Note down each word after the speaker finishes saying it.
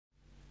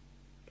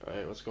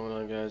Alright, what's going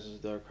on, guys? This is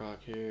Darkhawk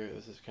here.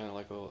 This is kind of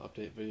like a little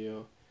update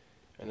video,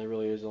 and there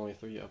really is only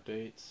 3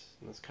 updates,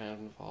 and this kind of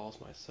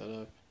involves my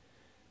setup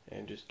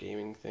and just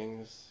gaming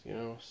things,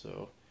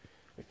 so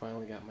we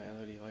finally got my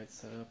LED lights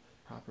set up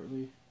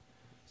properly,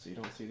 so you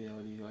don't see the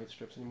LED light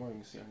strips anymore. You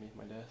can see underneath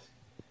my desk.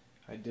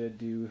 I did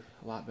do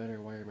a lot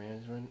better wire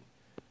management.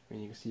 I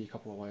mean, you can see a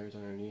couple of wires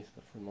underneath,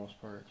 but for the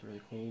most part it's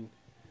really clean.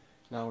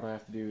 Now what I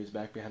have to do is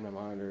back behind my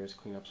monitor is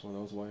clean up some of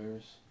those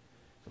wires.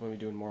 So I'm going to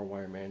be doing more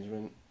wire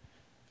management.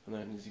 And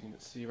then, as you can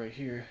see right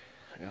here,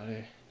 I got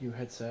a new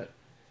headset.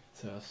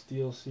 It's a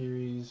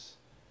SteelSeries,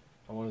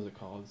 what is it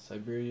called?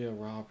 Siberia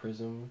Raw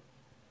Prism.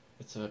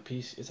 It's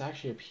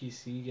actually a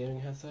PC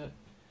gaming headset,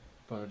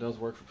 but it does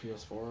work for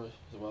PS4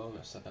 as well, and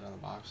I set that on the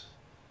box.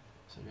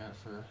 So you got it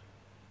for,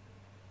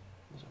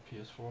 there's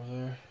a PS4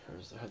 there,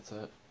 there's the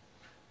headset.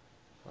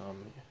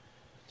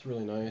 It's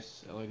really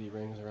nice, LED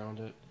rings around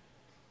it.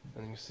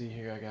 And you can see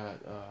here I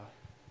got,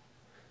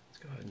 let's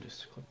go ahead and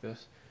just click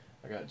this.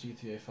 I got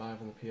GTA 5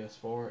 on the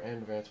PS4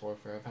 and Advanced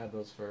Warfare. I've had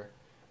those for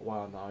a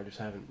while now, I just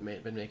haven't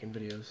been making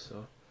videos,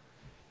 so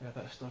I got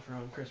that stuff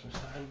around Christmas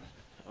time.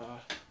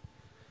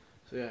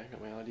 So yeah, I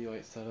got my LED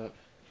light set up.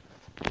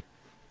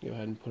 Go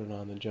ahead and put it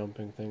on the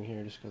jumping thing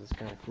here just because it's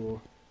kind of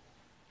cool,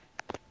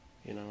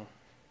 And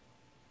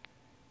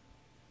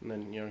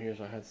then, here's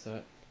my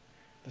headset.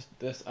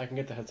 This I can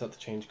get the headset to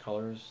change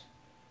colors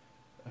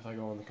if I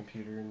go on the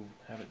computer and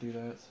have it do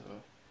that, so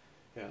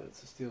yeah,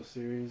 it's a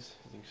SteelSeries.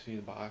 As you can see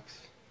the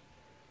box.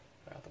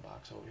 I got the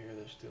box over here,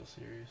 there's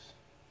SteelSeries.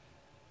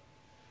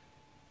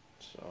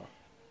 So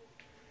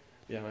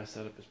yeah, my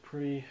setup is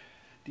pretty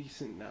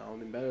decent now. I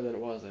mean, better than it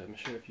was. I'm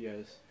sure if you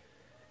guys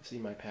see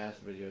my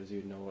past videos,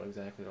 you'd know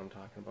exactly what I'm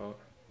talking about.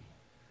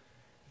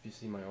 If you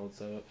see my old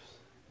setups,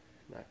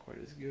 not quite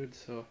as good.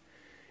 So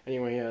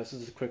anyway, yeah, this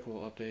is a quick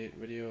little update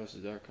video. This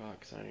is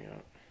Darkhawk signing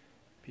out.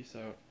 Peace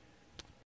out.